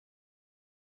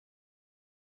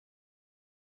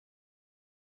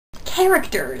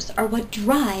Characters are what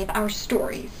drive our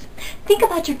stories. Think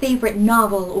about your favorite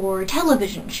novel or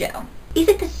television show. Is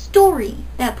it the story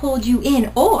that pulled you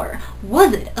in, or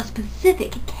was it a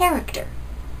specific character?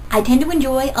 I tend to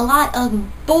enjoy a lot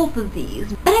of both of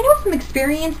these, but I know from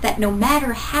experience that no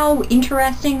matter how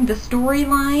interesting the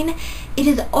storyline, it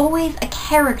is always a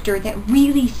character that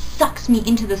really sucks me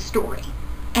into the story.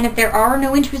 And if there are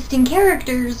no interesting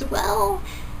characters, well,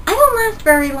 I won't last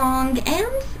very long,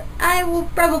 and I will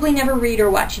probably never read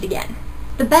or watch it again.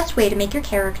 The best way to make your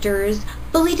characters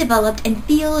fully developed and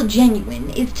feel genuine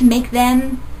is to make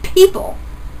them people.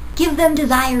 Give them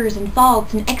desires and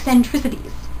faults and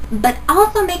eccentricities. But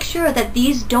also make sure that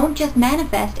these don't just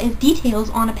manifest as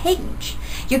details on a page.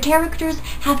 Your characters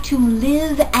have to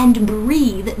live and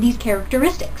breathe these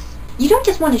characteristics. You don't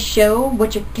just want to show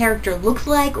what your character looks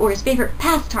like or his favorite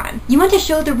pastime. You want to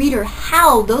show the reader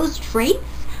how those traits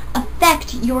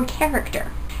affect your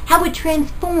character. How it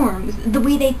transforms the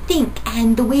way they think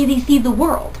and the way they see the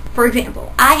world. For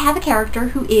example, I have a character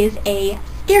who is a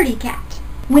scaredy cat.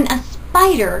 When a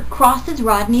spider crosses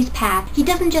Rodney's path, he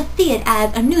doesn't just see it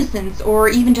as a nuisance or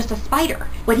even just a spider.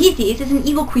 What he sees is an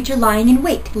evil creature lying in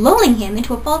wait, lulling him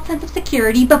into a false sense of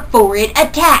security before it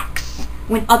attacks.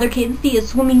 When other kids see a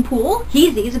swimming pool,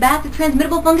 he sees a bath of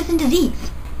transmittable fungus and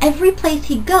disease. Every place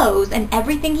he goes and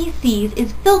everything he sees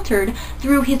is filtered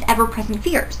through his ever-present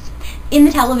fears. In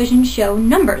the television show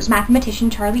Numbers, mathematician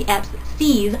Charlie Epps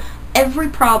sees every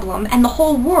problem and the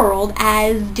whole world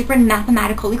as different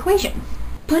mathematical equations.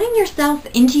 Putting yourself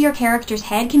into your character's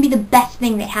head can be the best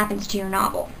thing that happens to your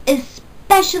novel,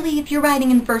 especially if you're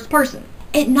writing in first person.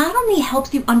 It not only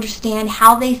helps you understand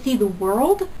how they see the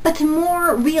world, but to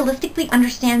more realistically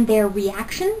understand their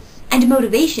reactions and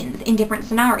motivations in different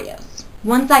scenarios.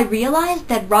 Once I realized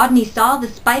that Rodney saw the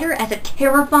spider as a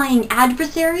terrifying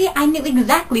adversary, I knew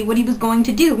exactly what he was going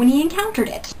to do when he encountered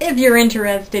it. If you're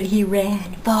interested, he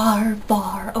ran far,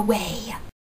 far away.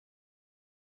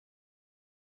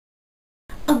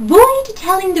 Avoid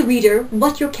telling the reader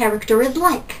what your character is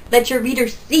like. Let your reader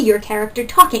see your character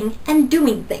talking and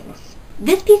doing things.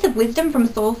 This piece of wisdom from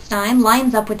Solstein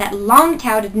lines up with that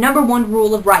long-touted #1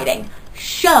 rule of writing.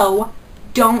 Show,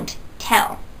 don't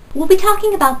tell. We'll be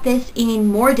talking about this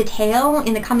in more detail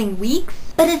in the coming weeks,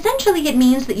 but essentially it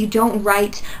means that you don't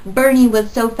write, Bernie was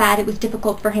so fat it was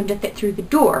difficult for him to fit through the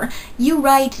door. You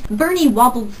write, Bernie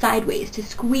wobbled sideways to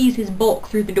squeeze his bulk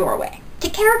through the doorway. To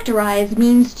characterize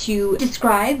means to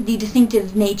describe the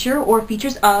distinctive nature or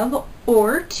features of,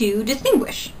 or to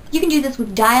distinguish. You can do this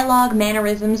with dialogue,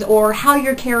 mannerisms, or how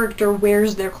your character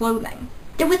wears their clothing.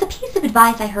 There was a piece of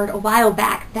advice I heard a while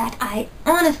back that I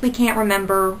honestly can't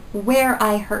remember where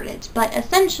I heard it, but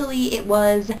essentially it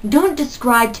was, don't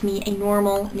describe to me a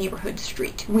normal neighborhood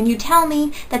street. When you tell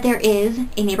me that there is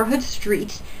a neighborhood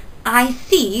street, I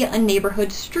see a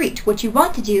neighborhood street. What you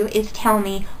want to do is tell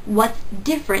me what's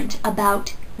different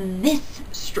about this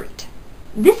street.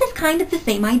 This is kind of the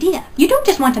same idea. You don't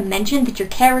just want to mention that your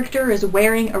character is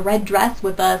wearing a red dress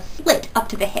with a slit up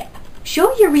to the hip.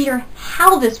 Show your reader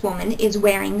how this woman is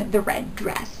wearing the red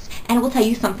dress, and it will tell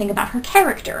you something about her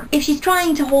character. If she's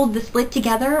trying to hold the slit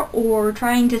together or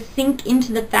trying to sink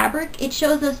into the fabric, it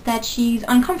shows us that she's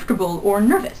uncomfortable or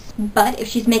nervous. But if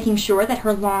she's making sure that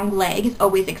her long leg is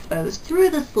always exposed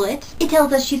through the slit, it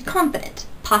tells us she's confident,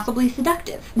 possibly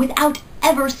seductive, without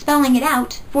ever spelling it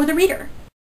out for the reader.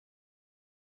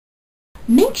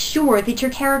 Make sure that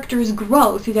your characters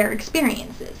grow through their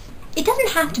experiences. It doesn't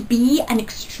have to be an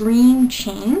extreme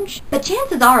change, but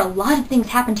chances are a lot of things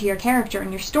happen to your character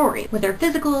in your story, whether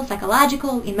physical,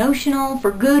 psychological, emotional,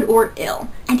 for good or ill.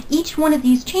 And each one of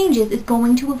these changes is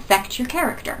going to affect your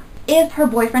character. If her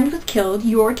boyfriend was killed,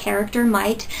 your character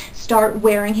might start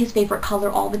wearing his favorite color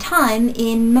all the time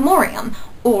in memoriam,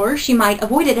 or she might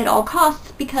avoid it at all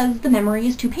costs because the memory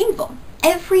is too painful.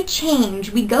 Every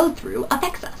change we go through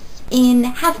affects us. In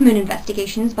Half Moon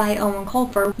Investigations by Owen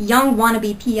Colfer, young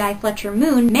wannabe P.I. Fletcher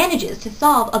Moon manages to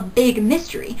solve a big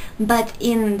mystery, but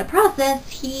in the process,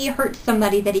 he hurts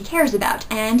somebody that he cares about,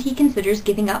 and he considers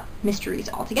giving up mysteries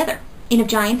altogether. In Of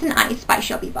Giants and Ice by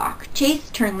Shelby Bach, Chase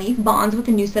Turnleaf bonds with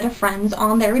a new set of friends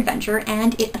on their adventure,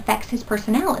 and it affects his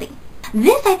personality.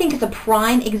 This, I think, is a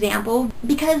prime example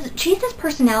because Chase's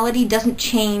personality doesn't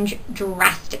change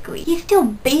drastically. He's still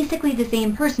basically the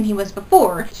same person he was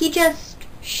before, he just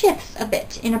shifts a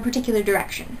bit in a particular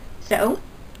direction. So,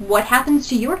 what happens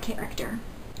to your character?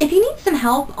 If you need some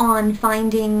help on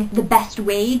finding the best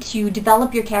way to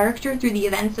develop your character through the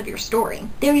events of your story,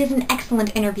 there is an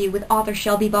excellent interview with author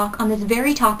Shelby Bach on this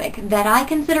very topic that I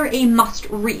consider a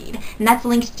must-read, and that's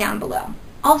linked down below.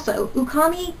 Also,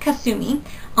 Ukami Kasumi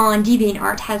on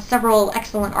DeviantArt has several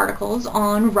excellent articles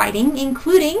on writing,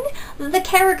 including the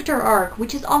character arc,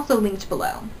 which is also linked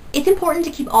below. It's important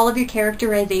to keep all of your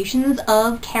characterizations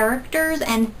of characters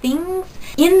and things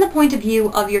in the point of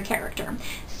view of your character.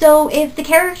 So if the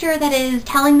character that is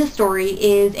telling the story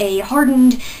is a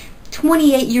hardened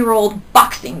 28-year-old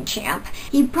boxing champ,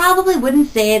 he probably wouldn't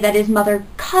say that his mother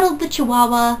cuddled the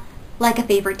chihuahua like a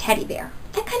favorite teddy bear.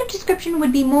 That kind of description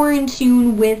would be more in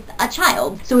tune with a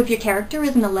child. So if your character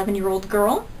is an 11-year-old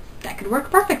girl, that could work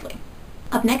perfectly.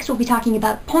 Up next, we'll be talking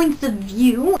about points of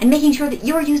view and making sure that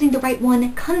you're using the right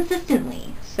one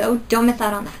consistently. So don't miss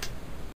out on that.